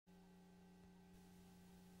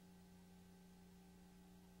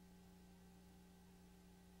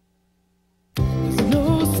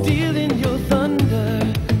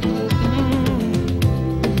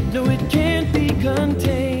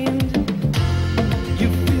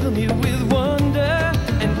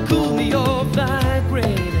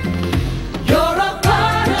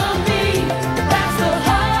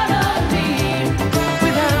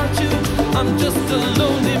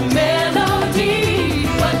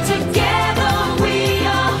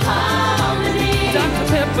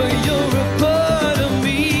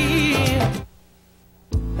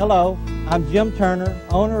Hello, I'm Jim Turner,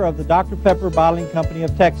 owner of the Dr. Pepper Bottling Company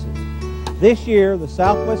of Texas. This year, the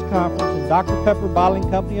Southwest Conference and Dr. Pepper Bottling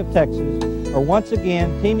Company of Texas are once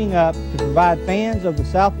again teaming up to provide fans of the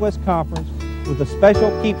Southwest Conference with a special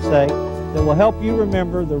keepsake that will help you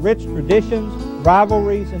remember the rich traditions,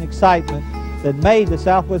 rivalries, and excitement that made the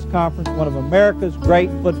Southwest Conference one of America's great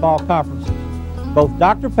football conferences. Both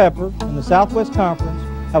Dr. Pepper and the Southwest Conference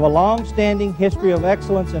have a long-standing history of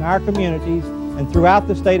excellence in our communities and throughout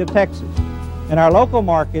the state of Texas. In our local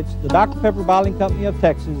markets, the Dr. Pepper Bottling Company of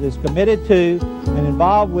Texas is committed to and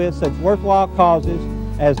involved with such worthwhile causes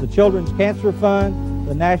as the Children's Cancer Fund,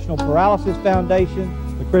 the National Paralysis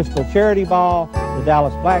Foundation, the Crystal Charity Ball, the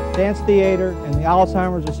Dallas Black Dance Theater, and the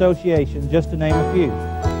Alzheimer's Association, just to name a few.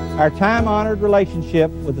 Our time-honored relationship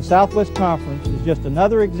with the Southwest Conference is just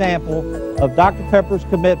another example of Dr. Pepper's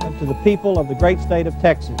commitment to the people of the great state of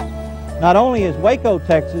Texas. Not only is Waco,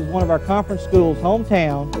 Texas, one of our conference schools'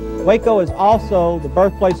 hometown, Waco is also the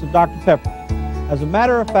birthplace of Dr. Pepper. As a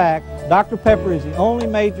matter of fact, Dr. Pepper is the only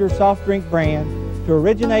major soft drink brand to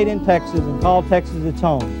originate in Texas and call Texas its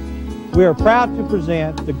home. We are proud to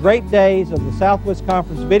present the great days of the Southwest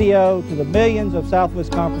Conference video to the millions of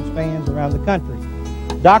Southwest Conference fans around the country.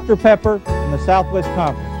 Dr. Pepper and the Southwest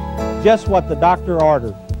Conference, just what the doctor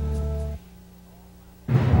ordered.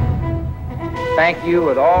 Thank you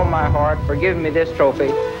with all my heart for giving me this trophy.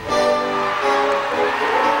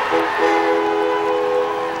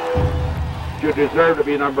 You deserve to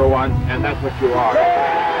be number one, and that's what you are.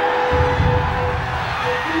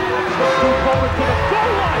 Forward to the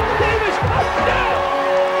goal line. Davis, touchdown!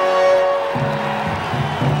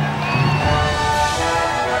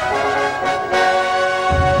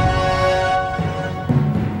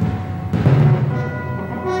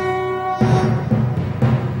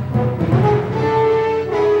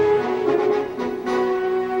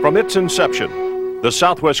 From its inception, the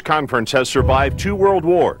Southwest Conference has survived 2 world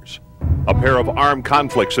wars, a pair of armed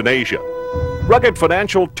conflicts in Asia, rugged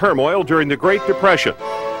financial turmoil during the Great Depression,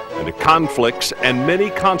 and conflicts and many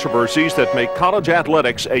controversies that make college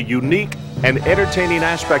athletics a unique and entertaining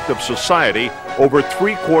aspect of society over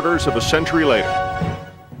 3/4 of a century later.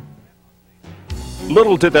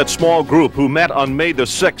 Little did that small group who met on May the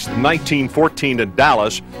 6th, 1914 in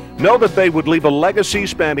Dallas know that they would leave a legacy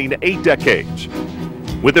spanning 8 decades.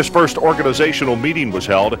 When this first organizational meeting was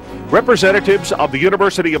held, representatives of the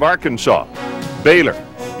University of Arkansas, Baylor,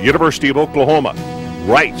 University of Oklahoma,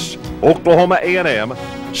 Rice, Oklahoma A&M,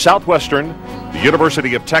 Southwestern, the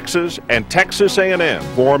University of Texas, and Texas A&M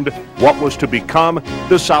formed what was to become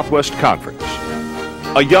the Southwest Conference.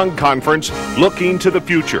 A young conference looking to the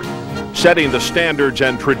future, setting the standards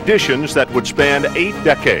and traditions that would span 8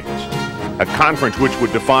 decades. A conference which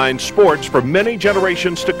would define sports for many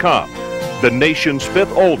generations to come. The nation's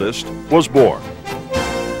 5th oldest was born.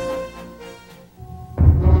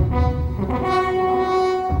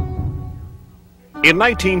 In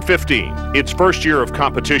 1915, its first year of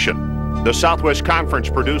competition, the Southwest Conference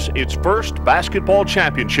produced its first basketball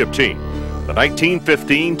championship team, the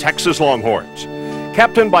 1915 Texas Longhorns.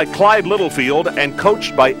 Captained by Clyde Littlefield and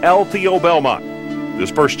coached by L. Theo Belmont, this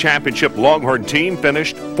first championship Longhorn team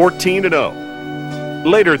finished 14-0.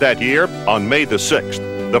 Later that year, on May the 6th,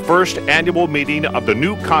 the first annual meeting of the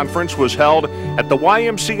new conference was held at the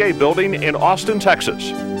YMCA building in Austin,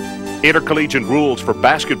 Texas. Intercollegiate rules for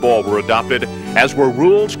basketball were adopted, as were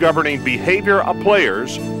rules governing behavior of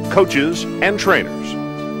players, coaches, and trainers.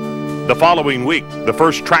 The following week, the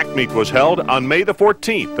first track meet was held on May the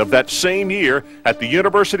 14th of that same year at the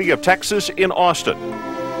University of Texas in Austin.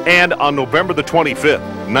 And on November the 25th,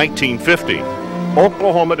 1950,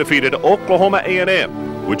 Oklahoma defeated Oklahoma A&M,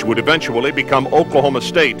 which would eventually become Oklahoma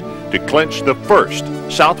State, to clinch the first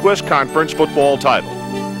Southwest Conference football title.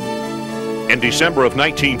 In December of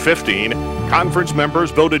 1915, conference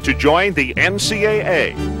members voted to join the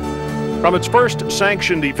NCAA. From its first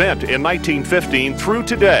sanctioned event in 1915 through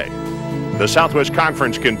today, the Southwest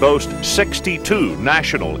Conference can boast 62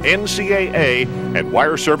 national NCAA and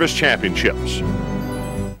wire service championships.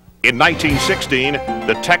 In 1916,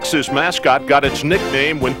 the Texas mascot got its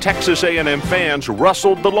nickname when Texas A&M fans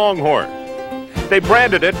rustled the Longhorn. They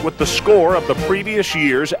branded it with the score of the previous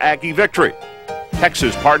year's Aggie victory.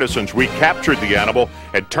 Texas partisans recaptured the animal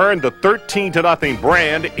and turned the 13-0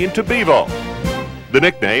 brand into Bevo. The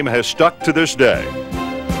nickname has stuck to this day.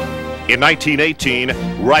 In 1918,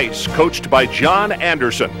 Rice, coached by John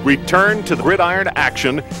Anderson, returned to the gridiron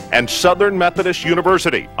action, and Southern Methodist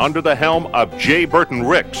University, under the helm of J. Burton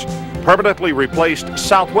Ricks, permanently replaced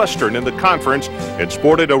Southwestern in the conference and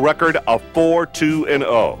sported a record of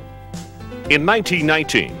 4-2-0. In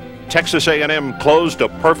 1919, Texas A&M closed a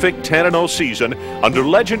perfect 10-0 season under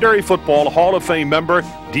legendary Football Hall of Fame member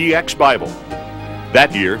D.X. Bible.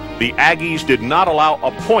 That year, the Aggies did not allow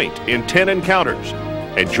a point in 10 encounters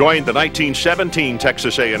and joined the 1917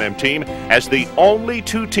 Texas A&M team as the only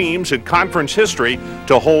two teams in conference history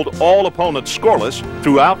to hold all opponents scoreless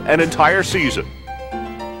throughout an entire season.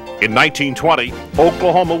 In 1920,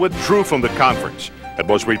 Oklahoma withdrew from the conference and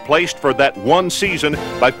was replaced for that one season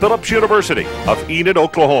by Phillips University of Enid,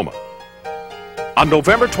 Oklahoma. On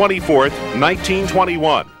November 24th,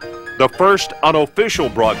 1921, the first unofficial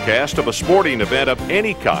broadcast of a sporting event of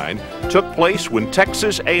any kind took place when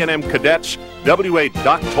Texas A&M cadets W.A.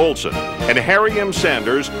 Doc Tolson and Harry M.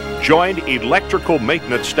 Sanders joined electrical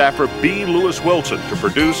maintenance staffer B. Lewis Wilson to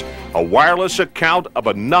produce a wireless account of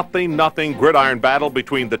a 0-0 gridiron battle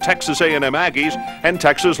between the Texas A&M Aggies and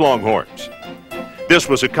Texas Longhorns. This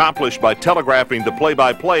was accomplished by telegraphing the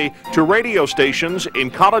play-by-play to radio stations in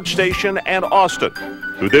College Station and Austin,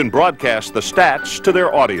 who then broadcast the stats to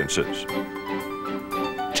their audiences.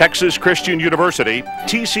 Texas Christian University,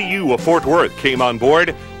 TCU of Fort Worth, came on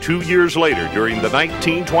board 2 years later during the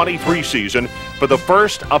 1923 season for the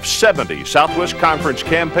first of 70 Southwest Conference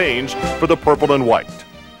campaigns for the Purple and White.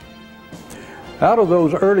 Out of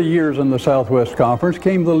those early years in the Southwest Conference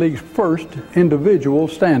came the league's first individual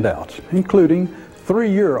standouts, including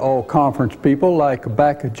three-year all-conference people like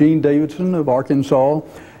back Gene Davidson of Arkansas,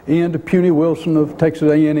 and Puny Wilson of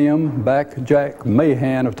Texas A&M, back Jack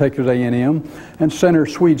Mahan of Texas A&M, and center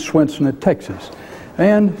Swede Swenson at Texas.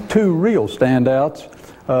 And two real standouts,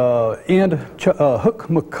 and Hook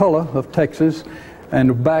McCullough of Texas,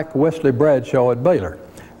 and back Wesley Bradshaw at Baylor.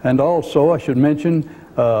 And also, I should mention,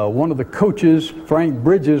 one of the coaches, Frank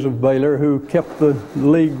Bridges of Baylor, who kept the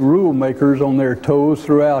league rule makers on their toes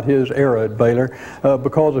throughout his era at Baylor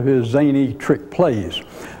because of his zany trick plays.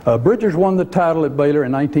 Bridges won the title at Baylor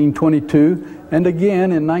in 1922 and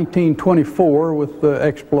again in 1924 with the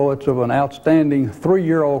exploits of an outstanding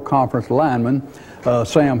three-year all-conference lineman,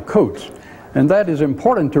 Sam Coates. And that is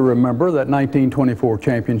important to remember, that 1924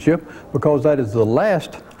 championship, because that is the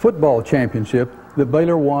last football championship that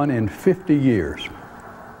Baylor won in 50 years.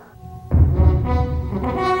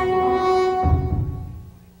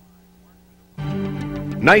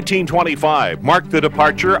 1925 marked the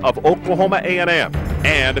departure of Oklahoma A&M,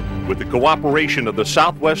 and with the cooperation of the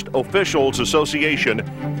Southwest Officials Association,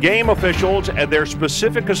 game officials and their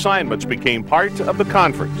specific assignments became part of the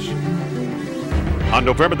conference. On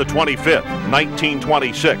November the 25th,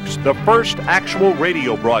 1926, the first actual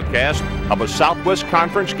radio broadcast of a Southwest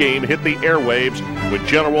Conference game hit the airwaves when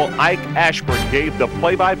General Ike Ashburn gave the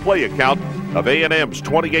play-by-play account of A&M's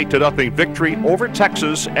 28-0 victory over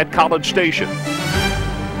Texas at College Station.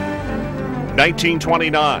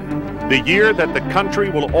 1929, the year that the country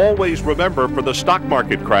will always remember for the stock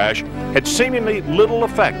market crash, had seemingly little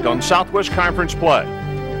effect on Southwest Conference play.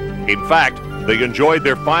 In fact, they enjoyed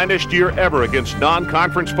their finest year ever against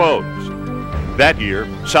non-conference foes. That year,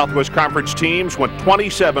 Southwest Conference teams went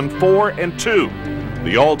 27-4-2,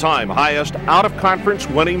 the all-time highest out-of-conference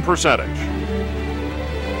winning percentage.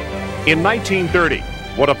 In 1930,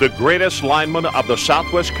 one of the greatest linemen of the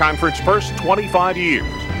Southwest Conference first 25 years,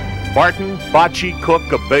 Barton Bocce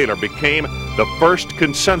Cook of Baylor, became the first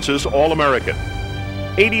consensus All-American.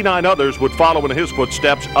 89 others would follow in his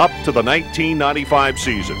footsteps up to the 1995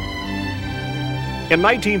 season. In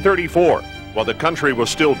 1934, while the country was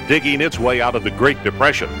still digging its way out of the Great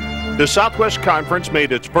Depression, the Southwest Conference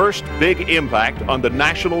made its first big impact on the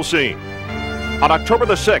national scene. On October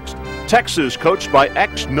the 6th, Texas, coached by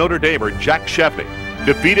ex-Notre Damer Jack Sheffey,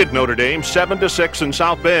 defeated Notre Dame 7-6 in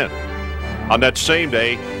South Bend. On that same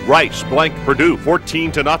day, Rice blanked Purdue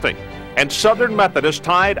 14-0, and Southern Methodist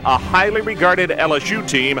tied a highly regarded LSU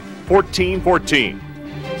team 14-14.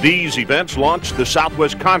 These events launched the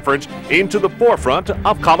Southwest Conference into the forefront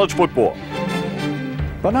of college football.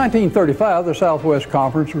 By 1935, the Southwest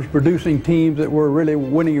Conference was producing teams that were really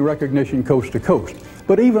winning recognition coast to coast.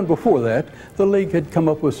 But even before that, the league had come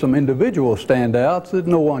up with some individual standouts that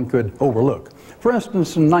no one could overlook. For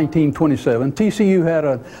instance, in 1927, TCU had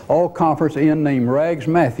an all-conference end named Rags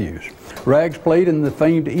Matthews. Rags played in the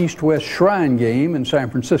famed East-West Shrine game in San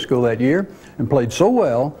Francisco that year and played so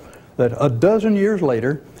well that a dozen years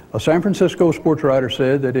later, a San Francisco sports writer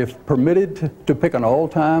said that if permitted to pick an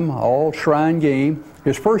all-time, all-Shrine game,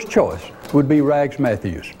 his first choice would be Rags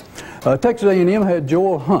Matthews. Texas A&M had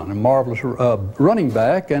Joel Hunt, a marvelous running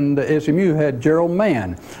back, and SMU had Gerald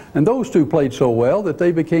Mann. And those two played so well that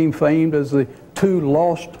they became famed as the 2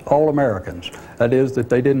 lost All-Americans. That is, that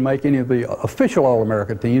they didn't make any of the official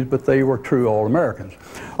All-America teams, but they were true All-Americans.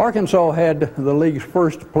 Arkansas had the league's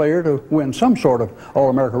first player to win some sort of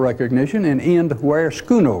All-America recognition in End Ware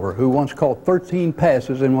Schoonover, who once caught 13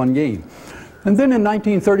 passes in one game. And then in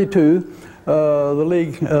 1932, the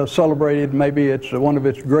league celebrated maybe one of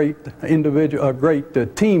its great team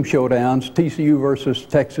showdowns, TCU versus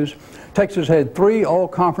Texas. Texas had 3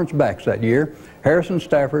 all-conference backs that year: Harrison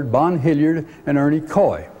Stafford, Bon Hilliard, and Ernie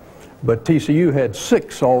Coy. But TCU had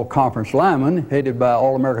 6 all-conference linemen headed by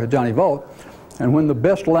All-America Johnny Vaught. And when the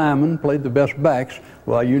best linemen played the best backs,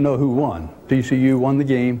 well, you know who won. TCU won the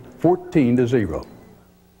game 14-0.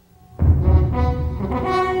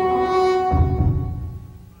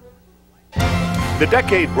 The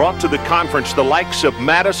decade brought to the conference the likes of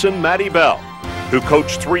Madison Matty Bell, who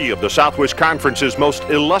coached 3 of the Southwest Conference's most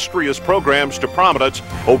illustrious programs to prominence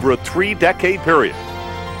over a 3-decade period.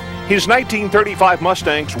 His 1935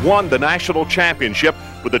 Mustangs won the national championship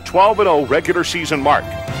with a 12-0 regular season mark.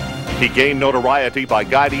 He gained notoriety by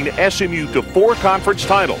guiding SMU to 4 conference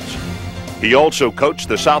titles. He also coached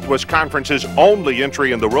the Southwest Conference's only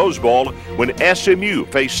entry in the Rose Bowl when SMU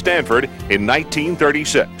faced Stanford in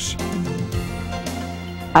 1936.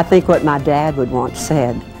 I think what my dad would once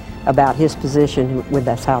said about his position with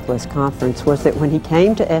the Southwest Conference was that when he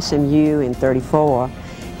came to SMU in '34,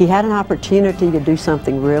 he had an opportunity to do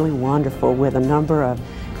something really wonderful with a number of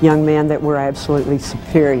young men that were absolutely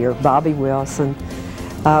superior. Bobby Wilson,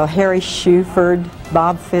 Harry Shuford,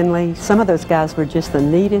 Bob Finley. Some of those guys were just the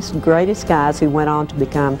neatest, greatest guys who went on to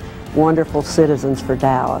become wonderful citizens for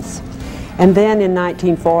Dallas. And then in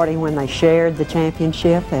 1940, when they shared the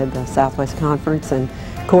championship at the Southwest Conference, and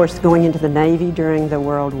of course going into the Navy during the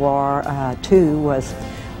World War II was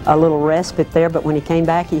a little respite there, but when he came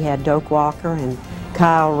back he had Doak Walker and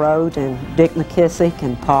Kyle Rote and Dick McKissick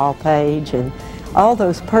and Paul Page and all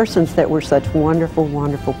those persons that were such wonderful,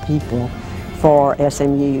 wonderful people for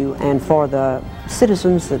SMU and for the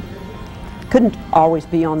citizens that couldn't always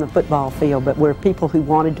be on the football field, but were people who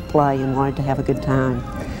wanted to play and wanted to have a good time.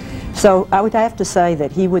 So I would have to say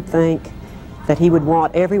that he would think that he would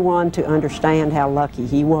want everyone to understand how lucky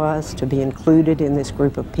he was to be included in this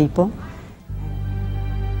group of people.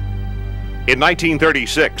 In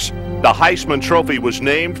 1936, the Heisman Trophy was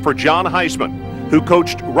named for John Heisman, who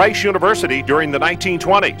coached Rice University during the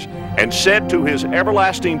 1920s and said to his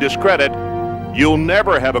everlasting discredit, "You'll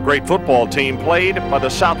never have a great football team played by the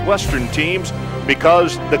Southwestern teams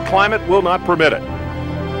because the climate will not permit it."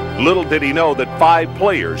 Little did he know that 5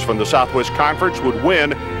 players from the Southwest Conference would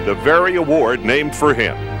win the very award named for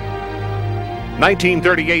him.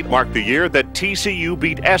 1938 marked the year that TCU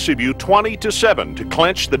beat SMU 20-7 to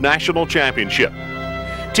clinch the national championship.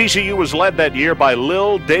 TCU was led that year by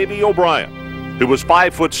Lil Davy O'Brien, who was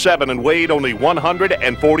 5'7" and weighed only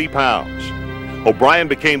 140 pounds. O'Brien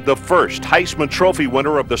became the first Heisman Trophy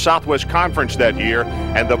winner of the Southwest Conference that year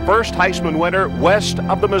and the first Heisman winner west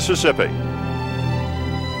of the Mississippi.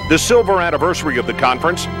 The silver anniversary of the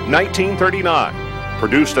conference, 1939,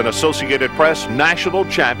 produced an Associated Press national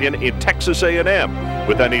champion in Texas A&M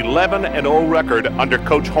with an 11-0 record under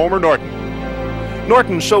Coach Homer Norton.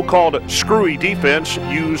 Norton's so-called screwy defense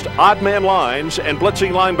used odd-man lines and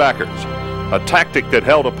blitzing linebackers, a tactic that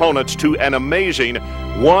held opponents to an amazing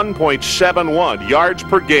 1.71 yards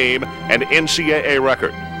per game, an NCAA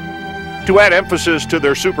record. To add emphasis to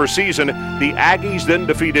their super season, the Aggies then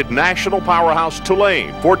defeated national powerhouse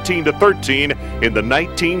Tulane 14-13 in the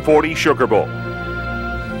 1940 Sugar Bowl.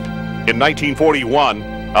 In 1941,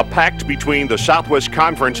 a pact between the Southwest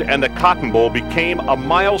Conference and the Cotton Bowl became a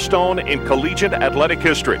milestone in collegiate athletic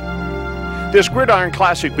history. This gridiron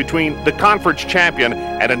classic between the conference champion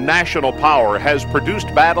and a national power has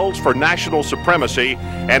produced battles for national supremacy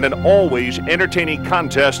and an always entertaining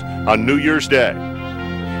contest on New Year's Day.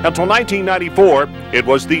 Until 1994, it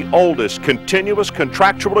was the oldest continuous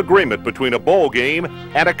contractual agreement between a bowl game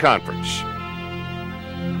and a conference.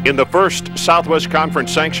 In the first Southwest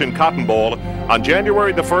Conference sanctioned Cotton Bowl on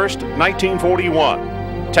January the 1st,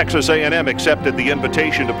 1941, Texas A&M accepted the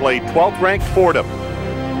invitation to play 12th-ranked Fordham.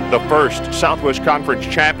 The first Southwest Conference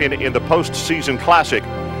champion in the postseason classic,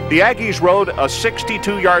 the Aggies rode a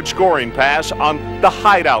 62-yard scoring pass on the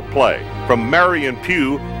hideout play from Marion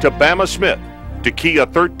Pugh to Bama Smith to key a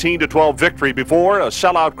 13-12 victory before a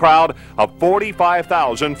sellout crowd of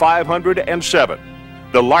 45,507,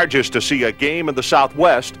 the largest to see a game in the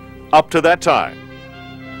Southwest up to that time.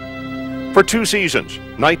 For 2 seasons,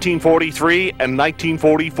 1943 and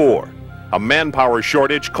 1944, a manpower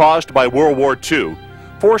shortage caused by World War II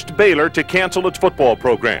forced Baylor to cancel its football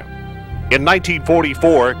program. In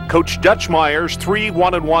 1944, Coach Dutch Meyer's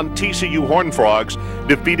 3-1-1 TCU Horned Frogs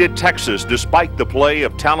defeated Texas despite the play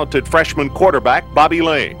of talented freshman quarterback Bobby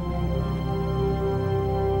Lane.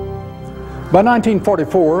 By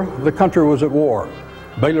 1944, the country was at war.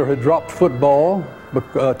 Baylor had dropped football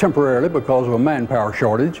temporarily because of a manpower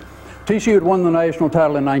shortage. TCU had won the national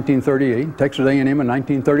title in 1938, Texas A&M in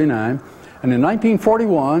 1939, and in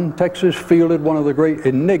 1941, Texas fielded one of the great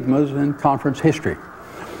enigmas in conference history.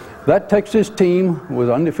 That Texas team was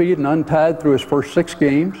undefeated and untied through its first 6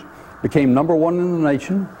 games, became #1 in the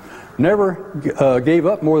nation, never gave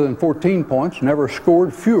up more than 14 points, never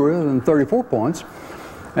scored fewer than 34 points,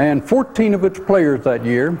 and 14 of its players that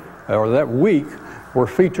year, or that week, were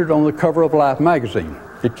featured on the cover of Life magazine.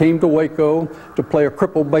 It came to Waco to play a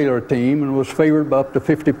crippled Baylor team and was favored by up to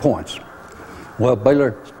 50 points. Well,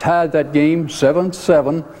 Baylor tied that game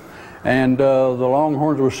 7-7, and the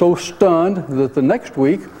Longhorns were so stunned that the next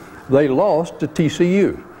week they lost to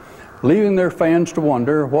TCU, leaving their fans to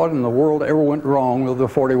wonder what in the world ever went wrong with the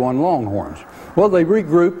 41 Longhorns. Well, they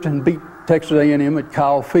regrouped and beat Texas A&M at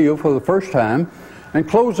Kyle Field for the first time and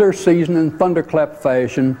closed their season in thunderclap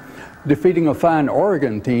fashion, defeating a fine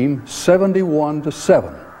Oregon team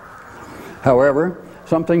 71-7. However,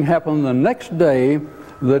 something happened the next day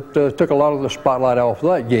that took a lot of the spotlight off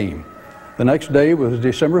that game. The next day was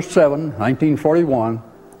December 7, 1941,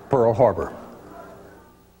 Pearl Harbor.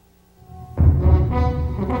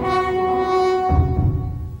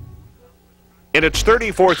 In its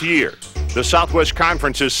 34th year, the Southwest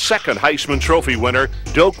Conference's second Heisman Trophy winner,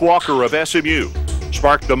 Doak Walker of SMU,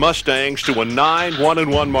 sparked the Mustangs to a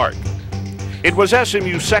 9-1-1 mark. It was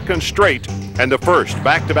SMU's second straight and the first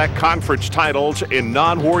back-to-back conference titles in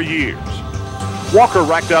non-war years. Walker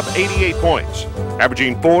racked up 88 points,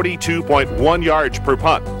 averaging 42.1 yards per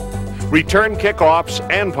punt, returned kickoffs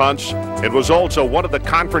and punts, and was also one of the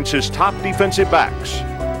conference's top defensive backs.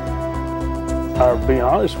 I'll be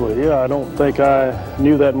honest with you, I don't think I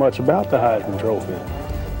knew that much about the Heisman Trophy.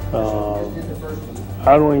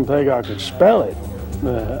 I don't even think I could spell it,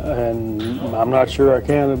 and I'm not sure I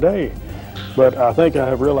can today. But I think I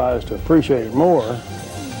have realized to appreciate it more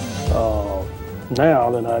now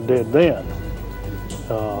than I did then.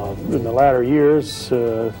 In the latter years,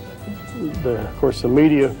 of course, the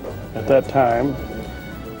media at that time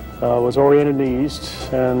was oriented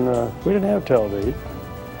east, and we didn't have television.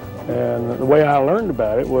 And the way I learned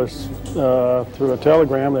about it was through a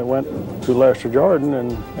telegram that went to Lester Jordan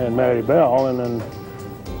and Matty Bell, and then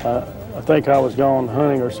I think I was gone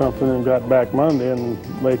hunting or something and got back Monday, and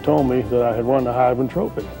they told me that I had won the Heisman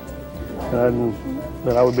Trophy and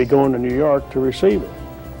that I would be going to New York to receive it.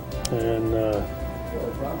 And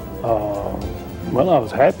well, I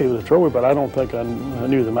was happy with the trophy, but I don't think I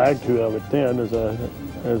knew the magnitude of it then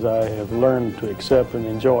as I have learned to accept and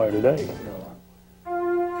enjoy today.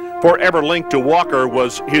 Forever linked to Walker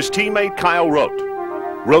was his teammate Kyle Rote.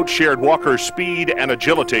 Rote shared Walker's speed and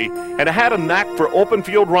agility and had a knack for open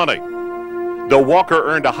field running. Though Walker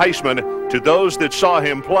earned a Heisman, to those that saw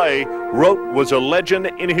him play, Rote was a legend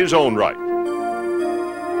in his own right.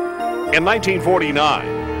 In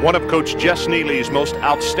 1949, one of Coach Jess Neely's most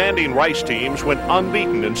outstanding Rice teams went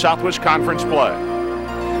unbeaten in Southwest Conference play.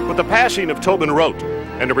 With the passing of Tobin Rote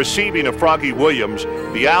and the receiving of Froggy Williams,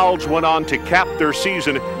 the Owls went on to cap their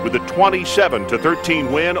season with a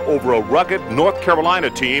 27-13 win over a rugged North Carolina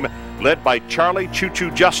team led by Charlie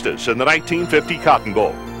Choo-Choo Justice in the 1950 Cotton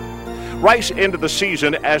Bowl. Rice ended the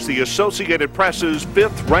season as the Associated Press's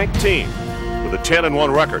 5th-ranked team with a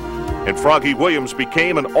 10-1 record, and Froggy Williams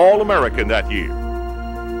became an All-American that year.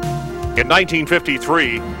 In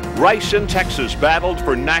 1953, Rice and Texas battled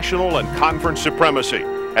for national and conference supremacy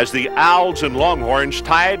as the Owls and Longhorns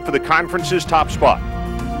tied for the conference's top spot.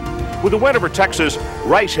 With a win over Texas,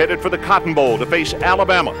 Rice headed for the Cotton Bowl to face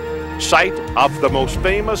Alabama, site of the most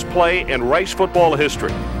famous play in Rice football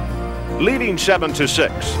history. Leading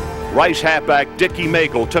 7-6, Rice halfback Dickie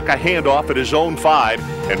Magel took a handoff at his own 5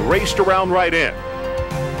 and raced around right in.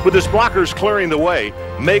 With his blockers clearing the way,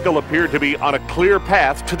 Magel appeared to be on a clear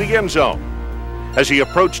path to the end zone. As he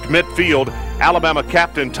approached midfield, Alabama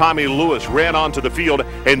captain Tommy Lewis ran onto the field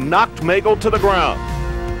and knocked Magel to the ground.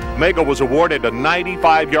 Magel was awarded a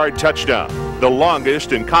 95-yard touchdown, the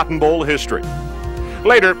longest in Cotton Bowl history.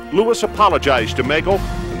 Later, Lewis apologized to Magel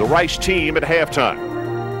and the Rice team at halftime.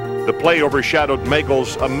 The play overshadowed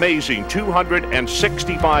Magel's amazing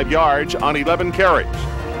 265 yards on 11 carries,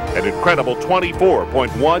 an incredible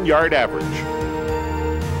 24.1-yard average.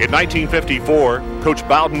 In 1954, Coach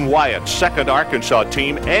Bowden Wyatt's second Arkansas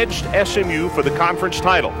team edged SMU for the conference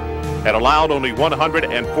title and allowed only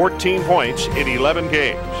 114 points in 11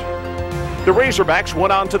 games. The Razorbacks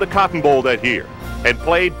went on to the Cotton Bowl that year and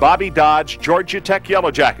played Bobby Dodd's Georgia Tech Yellow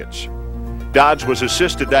Jackets. Dodds was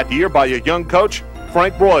assisted that year by a young coach,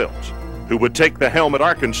 Frank Broyles, who would take the helm at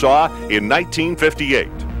Arkansas in 1958.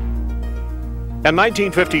 In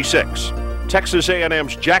 1956, Texas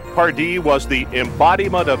A&M's Jack Pardee was the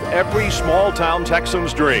embodiment of every small-town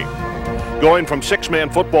Texan's dream, going from six-man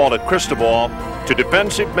football at Cristobal to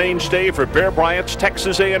defensive mainstay for Bear Bryant's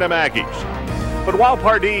Texas A&M Aggies. But while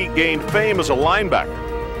Pardee gained fame as a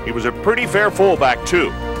linebacker, he was a pretty fair fullback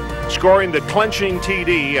too, scoring the clinching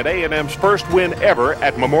TD at A&M's first win ever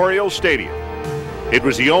at Memorial Stadium. It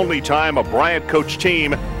was the only time a Bryant-coached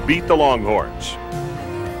team beat the Longhorns.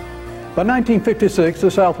 By 1956, the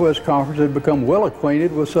Southwest Conference had become well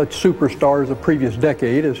acquainted with such superstars of the previous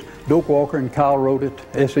decade as Doak Walker and Kyle Rote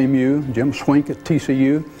at SMU, Jim Swink at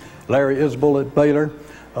TCU, Larry Isbell at Baylor,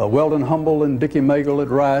 Weldon Humble and Dickie Magle at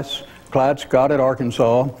Rice, Clyde Scott at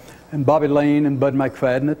Arkansas, and Bobby Lane and Bud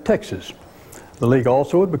McFadden at Texas. The league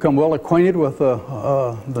also had become well acquainted with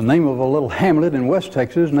the name of a little hamlet in West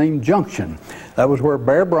Texas named Junction. That was where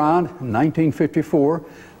Bear Bryant in 1954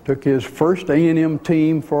 took his first A&M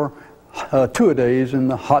team for two-a-days in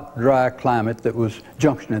the hot, dry climate that was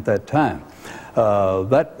Junction at that time.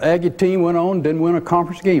 That Aggie team went on, didn't win a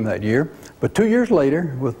conference game that year, but 2 years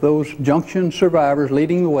later, with those Junction survivors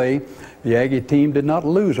leading the way, the Aggie team did not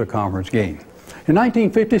lose a conference game. In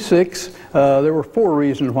 1956, there were 4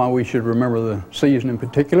 reasons why we should remember the season in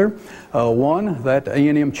particular. One, that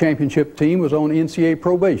A&M championship team was on NCAA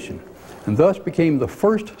probation and thus became the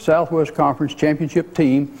first Southwest Conference championship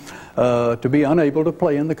team to be unable to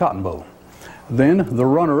play in the Cotton Bowl. Then the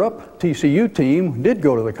runner-up TCU team did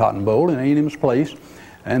go to the Cotton Bowl in A&M's place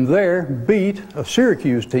and there beat a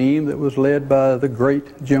Syracuse team that was led by the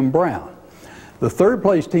great Jim Brown. The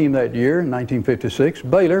third-place team that year, in 1956,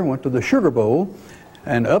 Baylor, went to the Sugar Bowl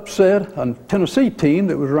and upset a Tennessee team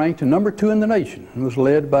that was ranked number 2 in the nation and was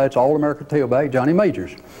led by its All-America tailback, Johnny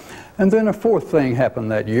Majors. And then a fourth thing happened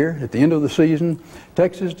that year. At the end of the season,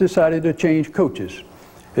 Texas decided to change coaches.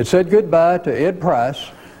 It said goodbye to Ed Price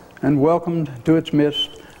and welcomed to its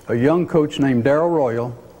midst a young coach named Darrell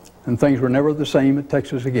Royal, and things were never the same at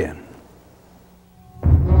Texas again.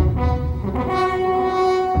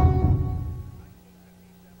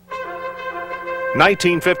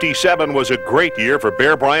 '1957 was a great year for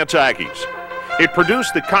Bear Bryant's Aggies. It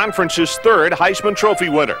produced the conference's third Heisman Trophy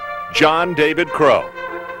winner, John David Crow.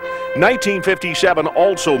 1957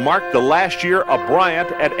 also marked the last year of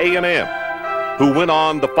Bryant at A&M, who went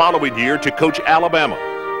on the following year to coach Alabama.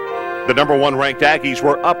 The number 1 ranked Aggies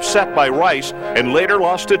were upset by Rice and later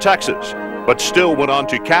lost to Texas, but still went on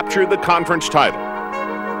to capture the conference title.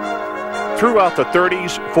 Throughout the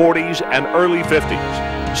 30s, 40s, and early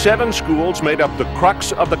 50s, 7 schools made up the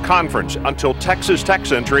crux of the conference until Texas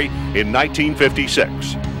Tech's entry in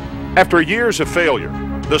 1956. After years of failure,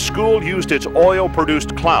 the school used its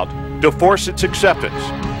oil-produced clout to force its acceptance.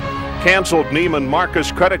 Canceled Neiman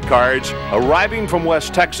Marcus credit cards arriving from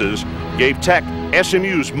West Texas gave Tech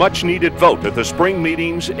SMU's much-needed vote at the spring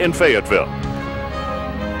meetings in Fayetteville.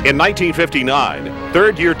 In 1959,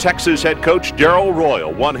 third-year Texas head coach Darrell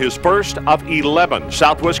Royal won his first of 11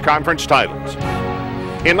 Southwest Conference titles.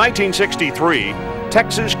 In 1963,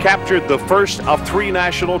 Texas captured the first of 3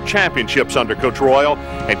 national championships under Coach Royal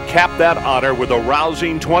and capped that honor with a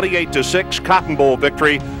rousing 28-6 Cotton Bowl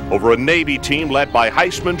victory over a Navy team led by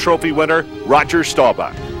Heisman Trophy winner Roger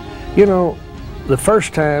Staubach. You know, the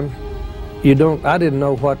first time, I didn't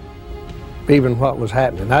know what was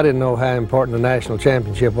happening. I didn't know how important the national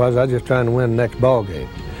championship was. I was just trying to win the next ball game.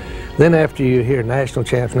 Then after you hear national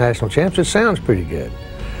champs, it sounds pretty good.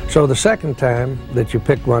 So the second time that you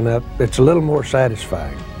pick one up, it's a little more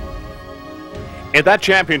satisfying. In that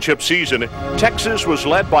championship season, Texas was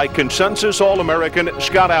led by consensus All-American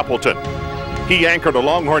Scott Appleton. He anchored a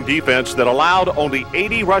Longhorn defense that allowed only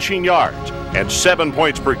 80 rushing yards and 7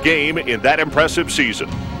 points per game in that impressive season.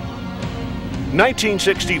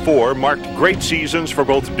 1964 marked great seasons for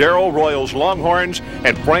both Darrell Royal's Longhorns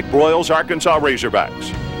and Frank Broyles' Arkansas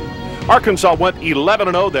Razorbacks. Arkansas went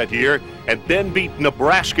 11-0 that year and then beat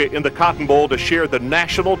Nebraska in the Cotton Bowl to share the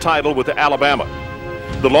national title with Alabama.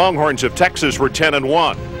 The Longhorns of Texas were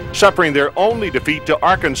 10-1, suffering their only defeat to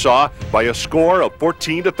Arkansas by a score of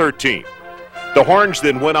 14-13. The Horns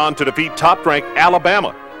then went on to defeat top-ranked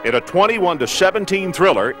Alabama in a 21-17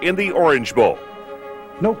 thriller in the Orange Bowl.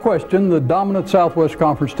 No question, the dominant Southwest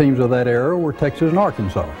Conference teams of that era were Texas and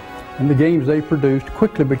Arkansas, and the games they produced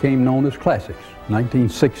quickly became known as classics: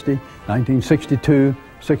 1960, 1962,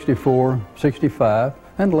 64, 65,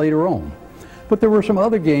 and later on. But there were some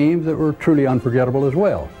other games that were truly unforgettable as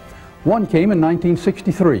well. One came in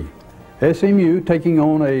 1963, SMU taking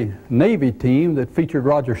on a Navy team that featured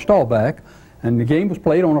Roger Staubach, and the game was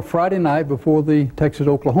played on a Friday night before the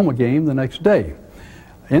Texas-Oklahoma game the next day.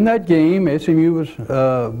 In that game, SMU was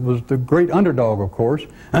the great underdog, of course,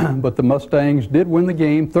 but the Mustangs did win the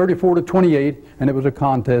game 34-28, and it was a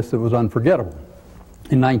contest that was unforgettable.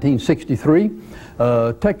 In 1963,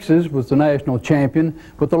 Texas was the national champion,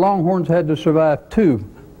 but the Longhorns had to survive two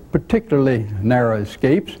particularly narrow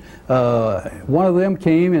escapes. One of them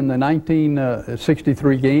came in the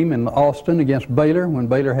 1963 game in Austin against Baylor, when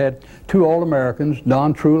Baylor had two All-Americans,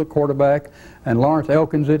 Don Truitt, quarterback, and Lawrence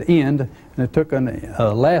Elkins at end, and it took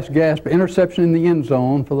a last gasp interception in the end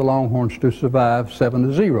zone for the Longhorns to survive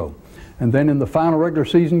 7-0. And then in the final regular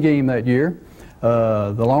season game that year,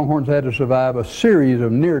 the Longhorns had to survive a series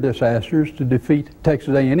of near disasters to defeat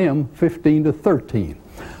Texas A&M 15-13.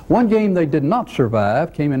 One game they did not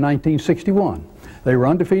survive came in 1961. They were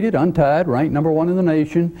undefeated, untied, ranked #1 in the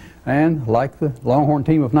nation, and like the Longhorn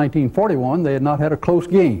team of 1941, they had not had a close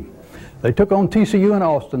game. They took on TCU in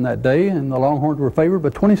Austin that day, and the Longhorns were favored by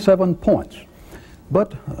 27 points.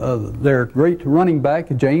 But their great running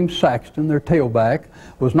back, James Saxton, their tailback,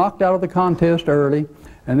 was knocked out of the contest early,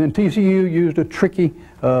 and then TCU used a tricky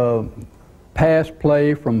pass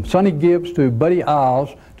play from Sonny Gibbs to Buddy Isles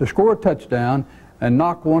to score a touchdown and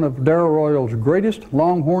knock one of Darrell Royal's greatest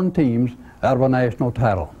Longhorn teams out of a national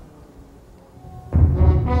title.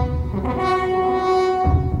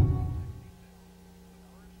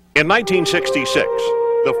 In 1966,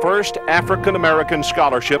 the first African-American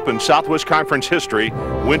scholarship in Southwest Conference history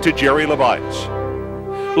went to Jerry Levias.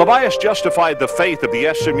 Levias justified the faith of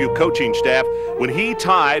the SMU coaching staff when he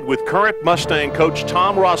tied with current Mustang coach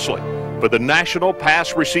Tom Rossley for the national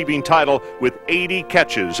pass receiving title with 80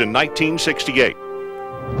 catches in 1968.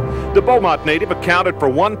 The Beaumont native accounted for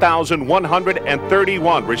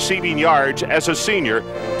 1,131 receiving yards as a senior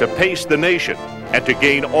to pace the nation and to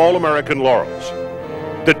gain All-American laurels.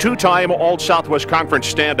 The two-time All-Southwest Conference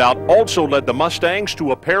standout also led the Mustangs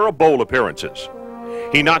to a pair of bowl appearances.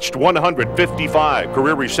 He notched 155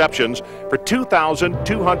 career receptions for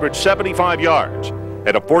 2,275 yards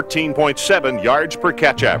at a 14.7 yards per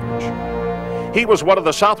catch average. He was one of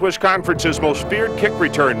the Southwest Conference's most feared kick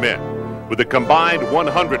return men, with a combined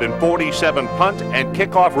 147 punt and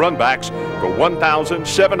kickoff runbacks for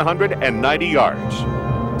 1,790 yards.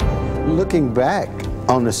 Looking back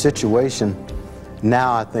on the situation,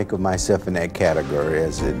 now I think of myself in that category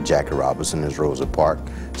as Jackie Robinson, as Rosa Parks.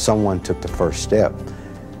 Someone took the first step.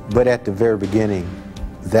 But at the very beginning,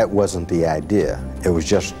 that wasn't the idea. It was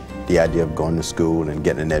just the idea of going to school and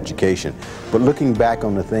getting an education. But looking back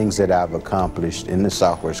on the things that I've accomplished in the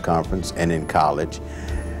Southwest Conference and in college,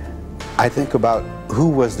 I think about who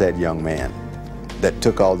was that young man that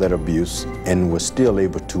took all that abuse and was still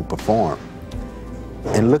able to perform.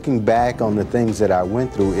 And looking back on the things that I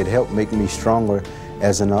went through, it helped make me stronger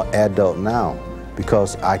as an adult now,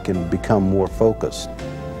 because I can become more focused.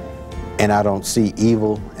 And I don't see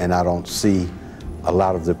evil, and I don't see a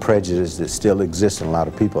lot of the prejudice that still exists in a lot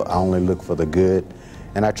of people. I only look for the good.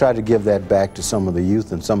 And I try to give that back to some of the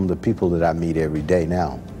youth and some of the people that I meet every day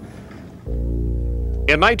now.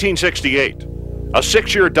 In 1968, a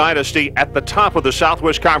six-year dynasty at the top of the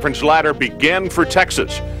Southwest Conference ladder began for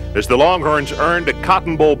Texas as the Longhorns earned a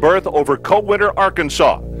Cotton Bowl berth over co-winner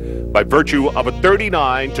Arkansas by virtue of a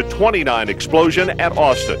 39-29 explosion at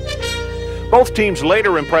Austin. Both teams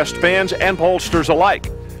later impressed fans and pollsters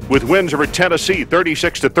alike, with wins over Tennessee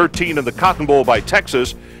 36-13 in the Cotton Bowl by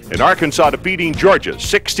Texas, and Arkansas defeating Georgia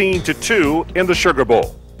 16-2 in the Sugar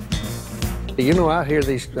Bowl. You know, I hear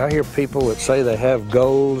people that say they have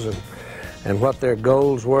goals and what their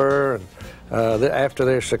goals were, and after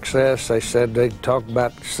their success, they said they talk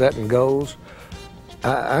about setting goals.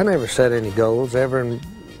 I never set any goals ever, and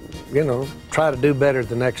you know, try to do better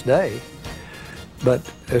the next day. But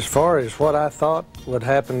as far as what I thought would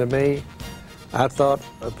happen to me, I thought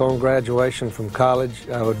upon graduation from college,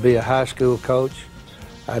 I would be a high school coach.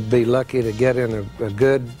 I'd be lucky to get in a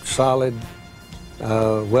good, solid,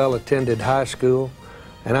 well-attended high school,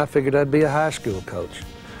 and I figured I'd be a high school coach.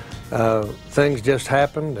 Things just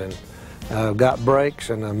happened, and got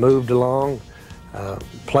breaks, and I moved along,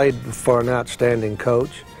 played for an outstanding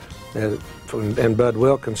coach, and Bud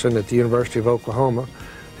Wilkinson at the University of Oklahoma,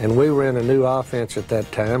 and we were in a new offense at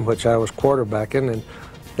that time, which I was quarterbacking, and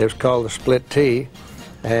it was called the split T.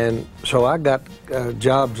 And so I got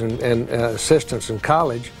jobs and assistants in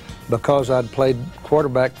college because I'd played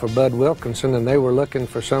quarterback for Bud Wilkinson, and they were looking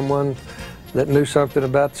for someone that knew something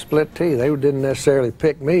about the split T. They didn't necessarily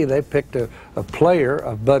pick me. They picked a player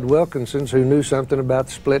of Bud Wilkinson's who knew something about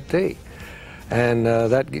the split T. And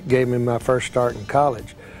that gave me my first start in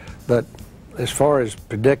college. But as far as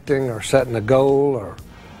predicting or setting a goal, or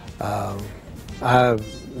I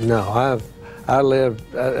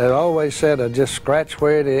always said I just scratch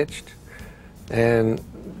where it itched, and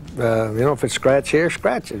you know, if it's scratch here,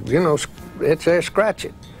 scratch it. You know, it's there, scratch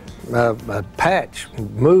it. Patch,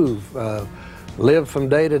 move, live from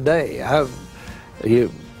day to day. I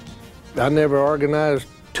never organized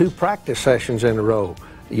 2 practice sessions in a row.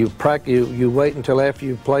 You wait until after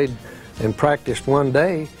you've played and practiced one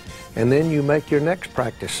day, and then you make your next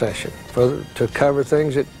practice session to cover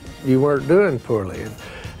things that you weren't doing poorly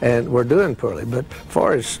and were doing poorly. But as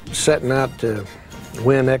far as setting out to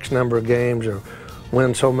win X number of games or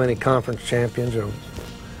win so many conference champions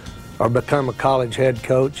or become a college head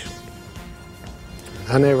coach,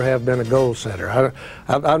 I never have been a goal setter.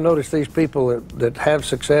 I've noticed these people that have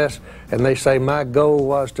success, and they say my goal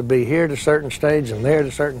was to be here at a certain stage and there at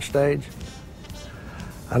a certain stage.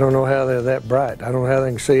 I don't know how they're that bright. I don't know how they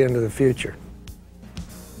can see into the future.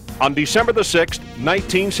 On December the 6th,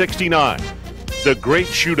 1969, the Great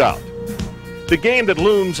Shootout. The game that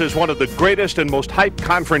looms as one of the greatest and most hyped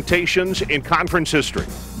confrontations in conference history.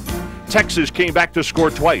 Texas came back to score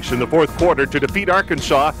twice in the fourth quarter to defeat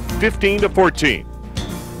Arkansas 15-14.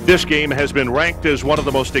 This game has been ranked as one of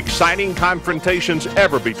the most exciting confrontations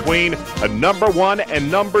ever between a #1 and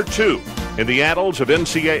 #2 in the annals of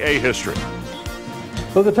NCAA history.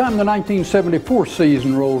 By the time the 1974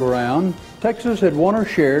 season rolled around, Texas had won or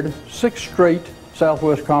shared 6 straight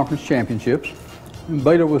Southwest Conference championships.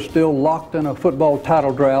 Baylor was still locked in a football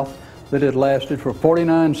title drought that had lasted for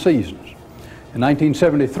 49 seasons. In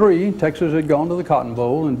 1973, Texas had gone to the Cotton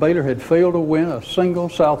Bowl, and Baylor had failed to win a single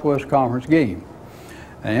Southwest Conference game.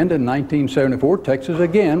 And in 1974, Texas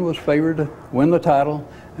again was favored to win the title,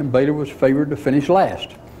 and Baylor was favored to finish last.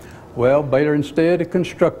 Well, Baylor instead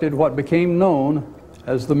constructed what became known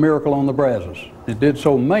as the Miracle on the Brazos. It did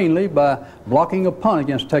so mainly by blocking a punt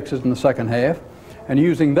against Texas in the second half and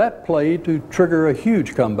using that play to trigger a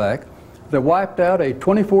huge comeback that wiped out a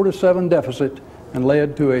 24-7 deficit and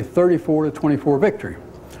led to a 34-24 victory.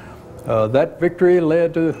 That victory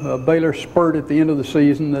led to a Baylor spurt at the end of the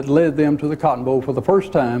season that led them to the Cotton Bowl for the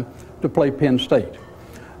first time to play Penn State.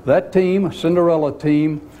 That team, a Cinderella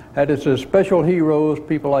team, had its special heroes,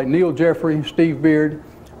 people like Neil Jeffrey, Steve Beard,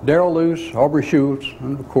 Darrell Luce, Aubrey Schultz,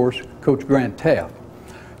 and of course, Coach Grant Taft.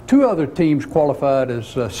 2 other teams qualified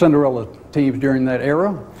as Cinderella teams during that era.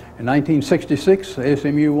 In 1966,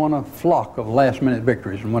 SMU won a flock of last-minute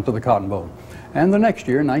victories and went to the Cotton Bowl. And the next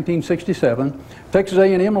year, in 1967, Texas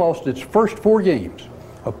A&M lost its first 4 games,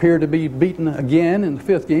 appeared to be beaten again in the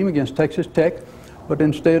 5th game against Texas Tech, but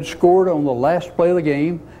instead scored on the last play of the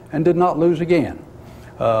game and did not lose again.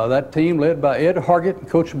 That team, led by Ed Hargett and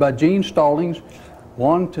coached by Gene Stallings,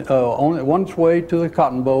 won its way to the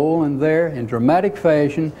Cotton Bowl, and there, in dramatic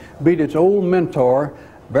fashion, beat its old mentor,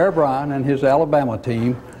 Bear Bryant, and his Alabama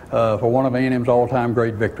team for one of A&M's all-time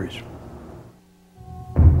great victories.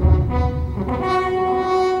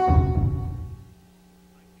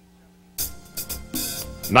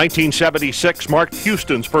 '1976 marked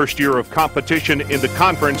Houston's first year of competition in the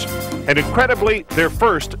conference, and incredibly, their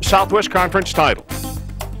first Southwest Conference title.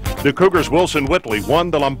 The Cougars' Wilson Whitley won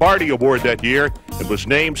the Lombardi Award that year and was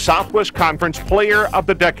named Southwest Conference Player of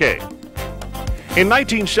the Decade. In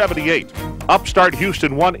 1978, upstart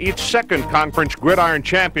Houston won its second conference gridiron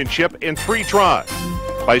championship in 3 tries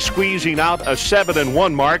by squeezing out a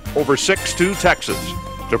 7-1 mark over 6-2 Texas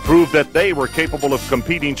to prove that they were capable of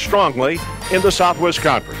competing strongly in the Southwest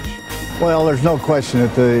Conference. Well, there's no question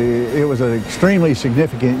that it was an extremely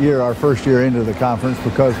significant year, our first year into the conference,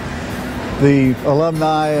 because the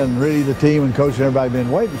alumni and really the team and coach and everybody have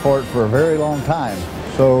been waiting for it for a very long time.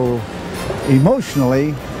 So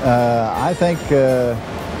emotionally, I think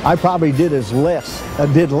I probably did less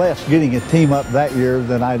getting a team up that year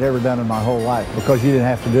than I'd ever done in my whole life, because you didn't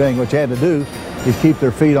have to do anything. What you had to do is keep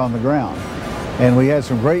their feet on the ground. And we had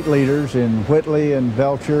some great leaders in Whitley and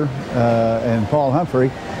Belcher and Paul Humphrey,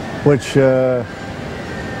 which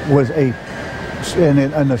was a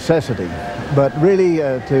necessity. But really,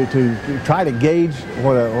 to try to gauge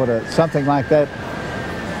what something like that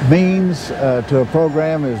means to a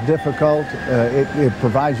program is difficult. It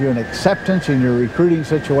provides you an acceptance in your recruiting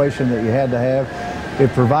situation that you had to have.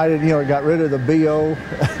 It provided, it got rid of the BO,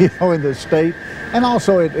 in the state. And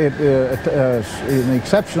also, an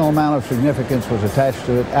exceptional amount of significance was attached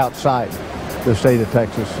to it outside the state of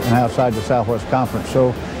Texas and outside the Southwest Conference.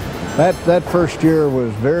 So that first year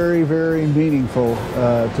was very, very meaningful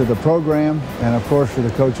to the program and, of course, to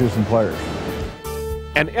the coaches and players.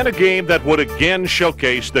 And in a game that would again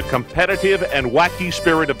showcase the competitive and wacky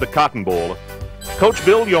spirit of the Cotton Bowl, Coach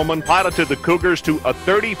Bill Yeoman piloted the Cougars to a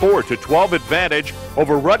 34-12 advantage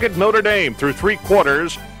over rugged Notre Dame through 3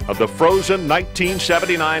 quarters of the frozen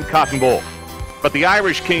 1979 Cotton Bowl. But the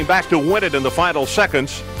Irish came back to win it in the final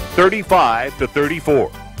seconds,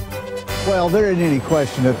 35-34. Well, there isn't any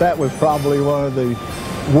question that was probably one of the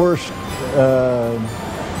worst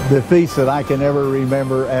defeats that I can ever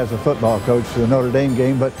remember as a football coach, the Notre Dame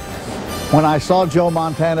game. But when I saw Joe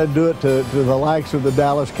Montana do it to the likes of the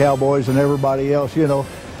Dallas Cowboys and everybody else, you know,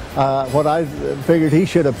 what I figured he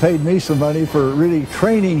should have paid me some money for really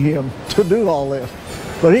training him to do all this.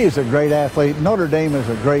 But he is a great athlete. Notre Dame is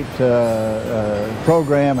a great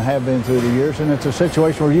program, have been through the years, and it's a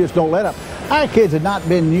situation where you just don't let up. Our kids had not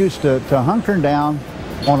been used to hunkering down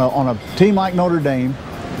on a team like Notre Dame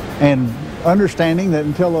and understanding that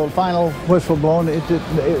until the final whistle blown,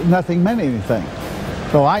 nothing meant anything.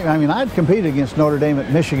 So I mean, I'd competed against Notre Dame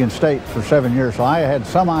at Michigan State for 7 years, so I had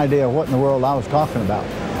some idea what in the world I was talking about.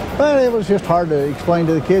 But it was just hard to explain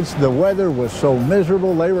to the kids. The weather was so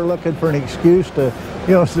miserable. They were looking for an excuse to,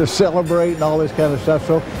 you know, to celebrate and all this kind of stuff.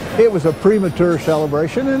 So it was a premature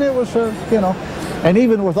celebration, and it was, you know, and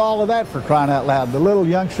even with all of that, for crying out loud, the little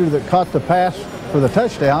youngster that caught the pass for the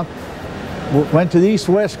touchdown went to the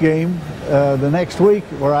East-West game the next week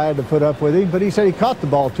where I had to put up with him, but he said he caught the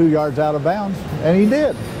ball 2 yards out of bounds, and he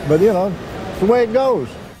did. But, you know, it's the way it goes.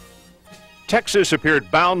 Texas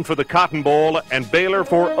appeared bound for the Cotton Bowl and Baylor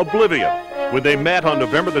for oblivion when they met on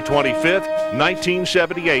November the 25th,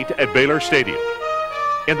 1978 at Baylor Stadium.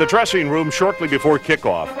 In the dressing room shortly before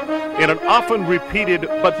kickoff, in an often repeated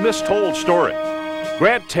but mistold story,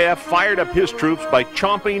 Grant Teff fired up his troops by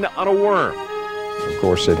chomping on a worm. Of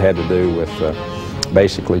course, it had to do with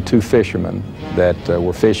basically 2 fishermen that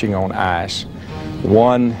were fishing on ice,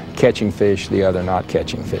 one catching fish, the other not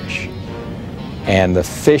catching fish. And the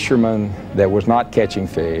fisherman that was not catching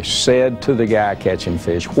fish said to the guy catching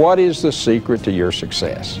fish, "What is the secret to your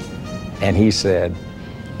success?" And he said,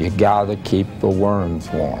 "You gotta keep the worms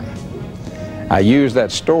warm." I used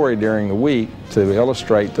that story during the week to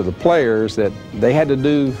illustrate to the players that they had to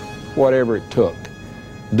do whatever it took,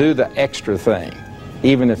 do the extra thing,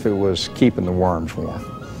 even if it was keeping the worms warm.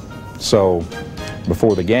 So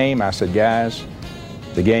before the game, I said, "Guys,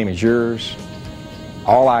 the game is yours.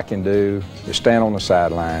 All I can do is stand on the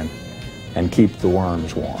sideline and keep the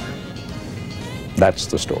worms warm." That's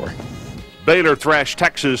the story. Baylor thrashed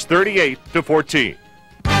Texas 38-14.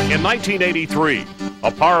 In 1983, a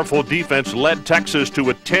powerful defense led Texas to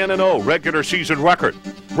a 10-0 regular season record.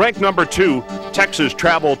 Ranked number 2, Texas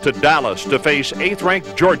traveled to Dallas to face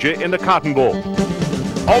 8th-ranked Georgia in the Cotton Bowl.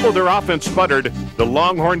 Although their offense sputtered, the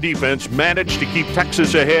Longhorn defense managed to keep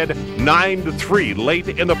Texas ahead 9-3 late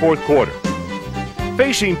in the 4th quarter.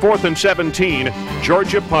 Facing 4th and 17,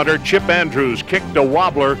 Georgia punter Chip Andrews kicked a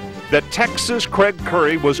wobbler that Texas' Craig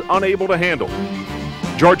Curry was unable to handle.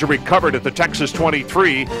 Georgia recovered at the Texas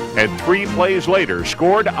 23 and 3 plays later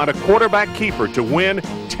scored on a quarterback keeper to win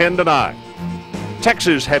 10-9.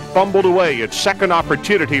 Texas had fumbled away its second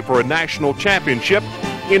opportunity for a national championship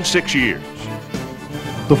in 6 years.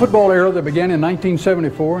 The football era that began in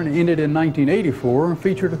 1974 and ended in 1984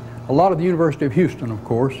 featured a lot of the University of Houston, of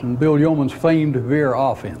course, and Bill Yeoman's famed veer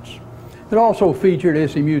offense. It also featured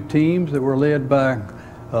SMU teams that were led by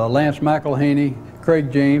Lance McElhaney, Craig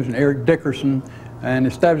James, and Eric Dickerson, and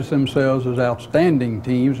established themselves as outstanding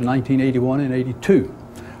teams in 1981 and 82.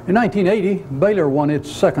 In 1980, Baylor won its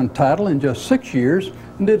 2nd title in just 6 years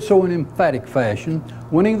and did so in emphatic fashion,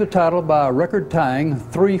 winning the title by a record-tying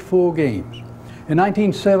 3 full games. In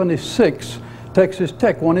 1976, Texas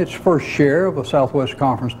Tech won its first share of a Southwest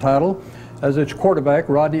Conference title as its quarterback,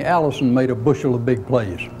 Rodney Allison, made a bushel of big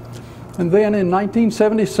plays. And then in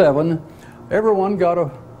 1977, everyone got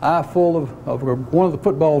an eye full of one of the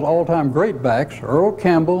football's all-time great backs, Earl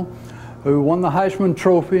Campbell, who won the Heisman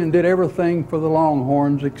Trophy and did everything for the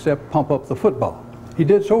Longhorns except pump up the football. He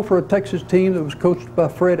did so for a Texas team that was coached by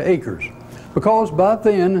Fred Akers, because by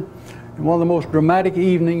then, in one of the most dramatic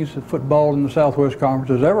evenings that football in the Southwest Conference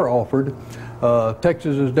has ever offered,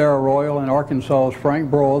 Texas's Darrell Royal and Arkansas's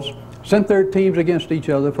Frank Broyles sent their teams against each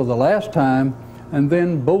other for the last time, and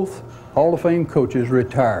then both Hall of Fame coaches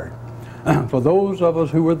retired. For those of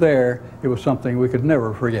us who were there, it was something we could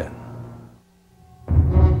never forget.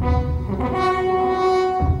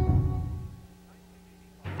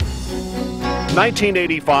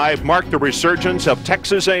 '85 marked the resurgence of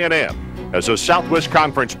Texas A&M as a Southwest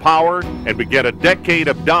Conference power and began a decade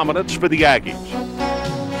of dominance for the Aggies.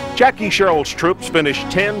 Jackie Sherrill's troops finished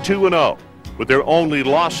 10-2-0, with their only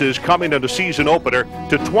losses coming in the season opener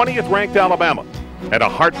to 20th-ranked Alabama and a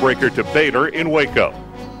heartbreaker to Baylor in Waco.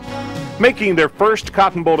 Making their first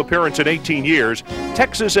Cotton Bowl appearance in 18 years,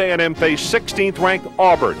 Texas A&M faced 16th-ranked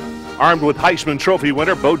Auburn, armed with Heisman Trophy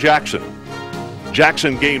winner Bo Jackson.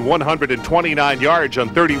 Jackson gained 129 yards on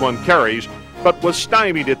 31 carries, but was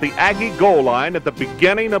stymied at the Aggie goal line at the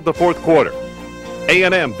beginning of the fourth quarter.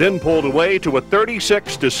 A&M then pulled away to a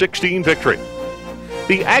 36-16 victory.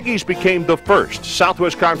 The Aggies became the first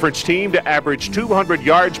Southwest Conference team to average 200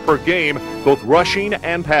 yards per game, both rushing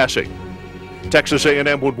and passing. Texas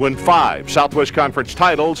A&M would win 5 Southwest Conference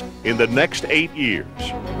titles in the next 8 years.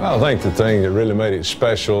 Well, I think the thing that really made it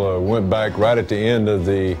special went back right at the end of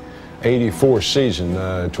the 84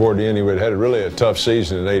 season. Toward the end, we had really a tough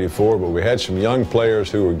season in 84, but we had some young players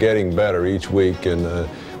who were getting better each week, and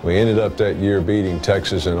we ended up that year beating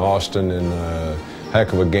Texas and Austin in a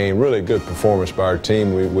heck of a game. Really good performance by our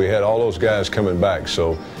team. We had all those guys coming back,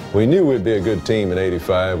 so we knew we'd be a good team in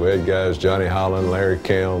 85. We had guys, Johnny Holland, Larry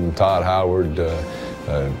Kelm, Todd Howard,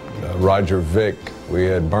 Roger Vick. We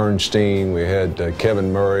had Bernstein, we had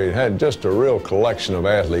Kevin Murray. It had just a real collection of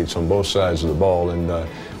athletes on both sides of the ball, and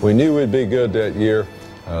we knew we'd be good that year.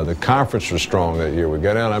 The conference was strong that year. We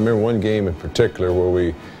got down, I remember one game in particular where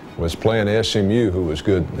we was playing SMU, who was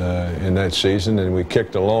good in that season, and we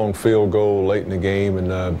kicked a long field goal late in the game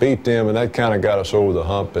and beat them, and that kind of got us over the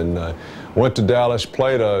hump, and went to Dallas,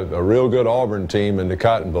 played a real good Auburn team in the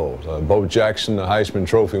Cotton Bowl. Bo Jackson, the Heisman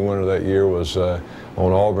Trophy winner that year, was on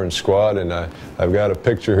Auburn's squad, and I've got a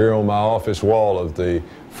picture here on my office wall of the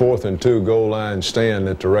 4th and 2 goal line stand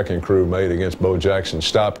that the wrecking crew made against Bo Jackson,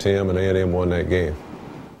 stopped him, and A&M won that game.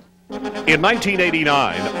 In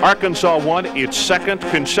 1989, Arkansas won its 2nd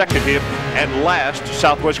consecutive and last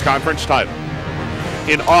Southwest Conference title.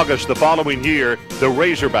 In August the following year, the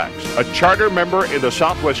Razorbacks, a charter member in the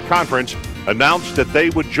Southwest Conference, announced that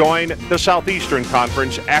they would join the Southeastern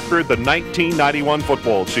Conference after the 1991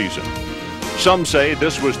 football season. Some say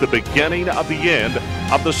this was the beginning of the end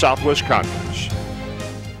of the Southwest Conference.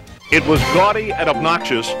 It was gaudy and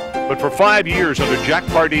obnoxious, but for 5 years under Jack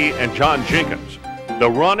Pardee and John Jenkins, the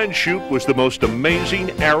run and shoot was the most amazing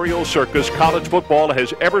aerial circus college football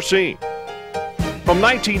has ever seen. From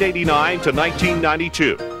 1989 to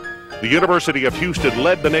 1992, the University of Houston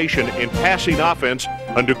led the nation in passing offense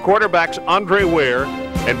under quarterbacks Andre Ware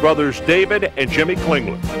and brothers David and Jimmy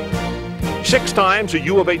Klingler. 6 times a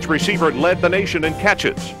U of H receiver led the nation in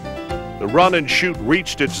catches. The run and shoot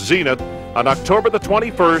reached its zenith on October the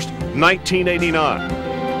 21st, 1989.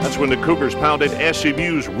 That's when the Cougars pounded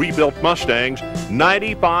SMU's rebuilt Mustangs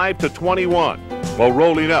 95-21 while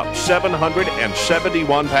rolling up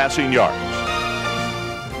 771 passing yards.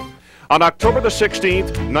 On October the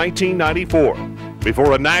 16th, 1994,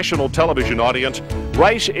 before a national television audience,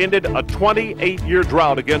 Rice ended a 28-year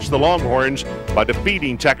drought against the Longhorns by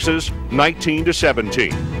defeating Texas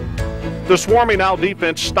 19-17. The swarming owl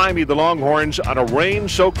defense stymied the Longhorns on a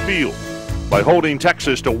rain-soaked field by holding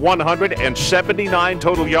Texas to 179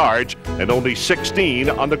 total yards and only 16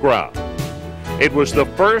 on the ground. It was the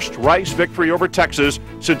first Rice victory over Texas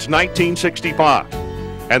since 1965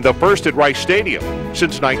 and the first at Rice Stadium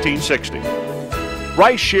since 1960.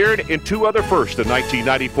 Rice shared in 2 other firsts in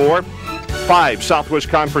 1994. 5 Southwest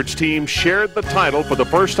Conference teams shared the title for the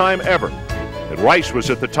first time ever, and Rice was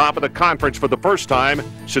at the top of the conference for the first time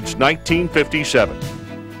since 1957.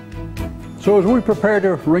 So as we prepare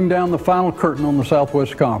to ring down the final curtain on the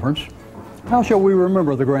Southwest Conference, how shall we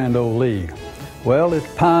remember the Grand Old League? Well, it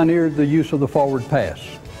pioneered the use of the forward pass.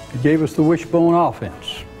 It gave us the wishbone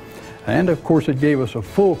offense. And of course it gave us a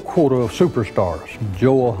full quota of superstars: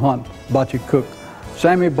 Joel Hunt, Bocce Cook,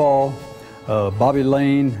 Sammy Ball, Bobby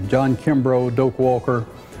Lane, John Kimbrough, Doak Walker,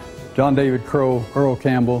 John David Crow, Earl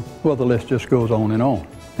Campbell. Well, the list just goes on and on.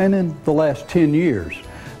 And in the last 10 years,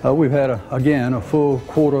 we've had, again, a full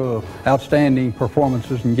quota of outstanding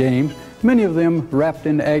performances and games, many of them wrapped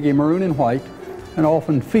in Aggie maroon and white, and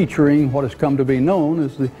often featuring what has come to be known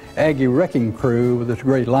as the Aggie Wrecking Crew with its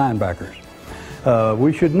great linebackers.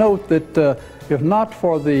 We should note that if not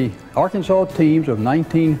for the Arkansas teams of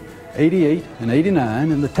 1988 and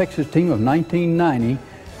 89 and the Texas team of 1990,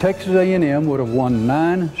 Texas A&M would have won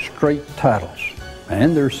 9 straight titles.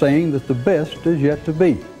 And they're saying that the best is yet to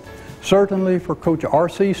be. Certainly for Coach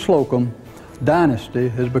R.C. Slocum, dynasty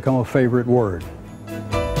has become a favorite word.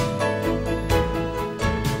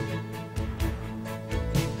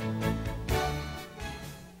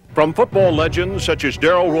 From football legends such as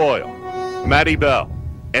Darrell Royal, Matty Bell,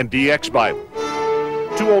 and D.X. Bible,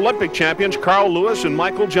 to Olympic champions Carl Lewis and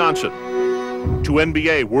Michael Johnson, to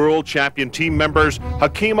NBA World Champion team members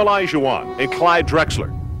Hakeem Olajuwon and Clyde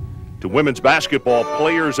Drexler, to women's basketball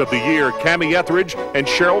players of the year Cammie Etheridge and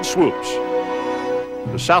Cheryl Swoops.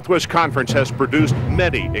 The Southwest Conference has produced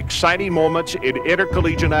many exciting moments in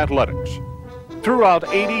intercollegiate athletics. Throughout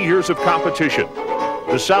 80 years of competition,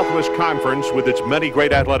 the Southwest Conference, with its many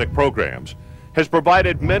great athletic programs, has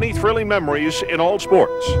provided many thrilling memories in all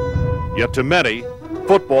sports. Yet to many,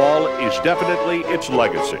 football is definitely its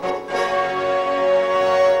legacy.